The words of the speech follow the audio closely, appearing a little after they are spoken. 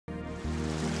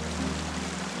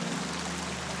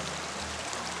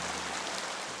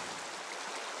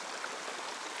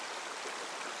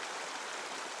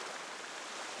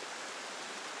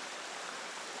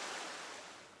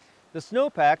The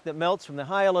snowpack that melts from the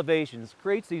high elevations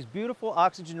creates these beautiful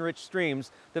oxygen-rich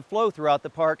streams that flow throughout the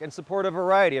park and support a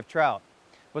variety of trout.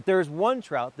 But there is one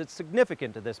trout that's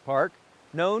significant to this park,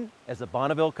 known as the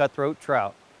Bonneville Cutthroat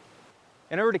Trout.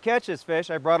 In order to catch this fish,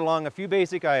 I brought along a few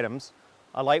basic items: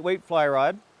 a lightweight fly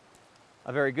rod,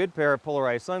 a very good pair of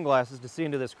polarized sunglasses to see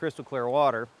into this crystal clear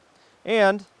water,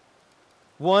 and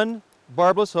one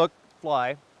barbless hook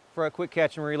fly for a quick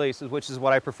catch and release, which is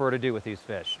what I prefer to do with these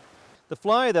fish. The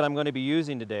fly that I'm going to be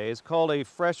using today is called a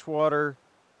Freshwater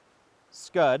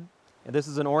Scud, and this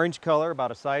is an orange color,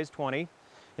 about a size 20,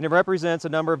 and it represents a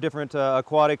number of different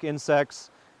aquatic insects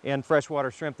and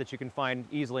freshwater shrimp that you can find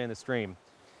easily in the stream.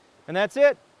 And that's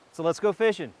it, so let's go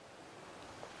fishing.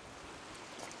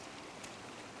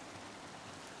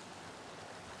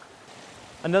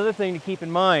 Another thing to keep in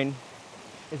mind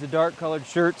is a dark colored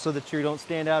shirt so that you don't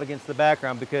stand out against the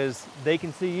background, because they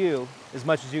can see you as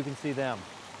much as you can see them.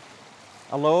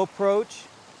 A low approach,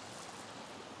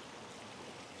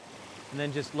 and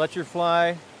then just let your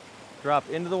fly drop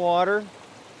into the water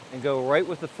and go right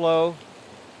with the flow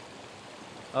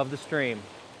of the stream.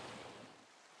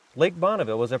 Lake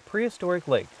Bonneville was a prehistoric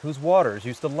lake whose waters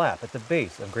used to lap at the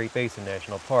base of Great Basin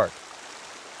National Park.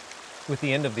 With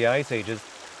the end of the ice ages,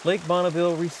 Lake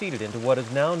Bonneville receded into what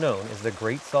is now known as the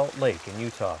Great Salt Lake in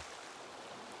Utah.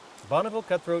 Bonneville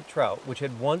cutthroat trout, which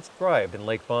had once thrived in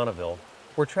Lake Bonneville,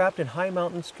 were trapped in high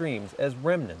mountain streams as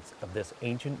remnants of this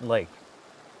ancient lake.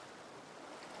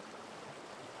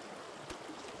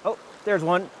 Oh, there's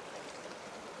one.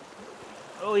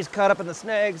 Oh, he's caught up in the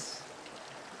snags.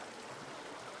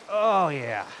 Oh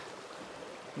yeah,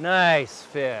 nice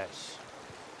fish.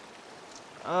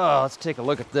 Oh, let's take a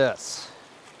look at this.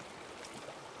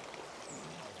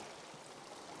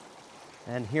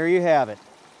 And here you have it.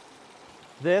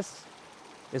 This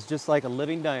is just like a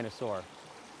living dinosaur.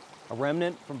 A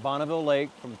remnant from Bonneville Lake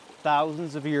from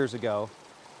thousands of years ago.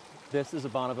 This is a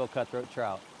Bonneville cutthroat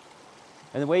trout.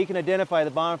 And the way you can identify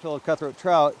the Bonneville cutthroat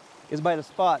trout is by the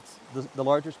spots, the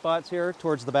larger spots here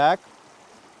towards the back.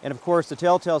 And of course, the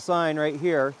telltale sign right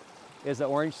here is the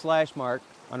orange slash mark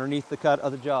underneath the cut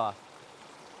of the jaw.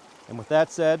 And with that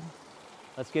said,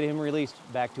 let's get him released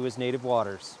back to his native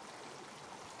waters.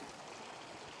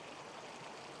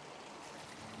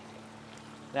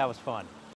 That was fun.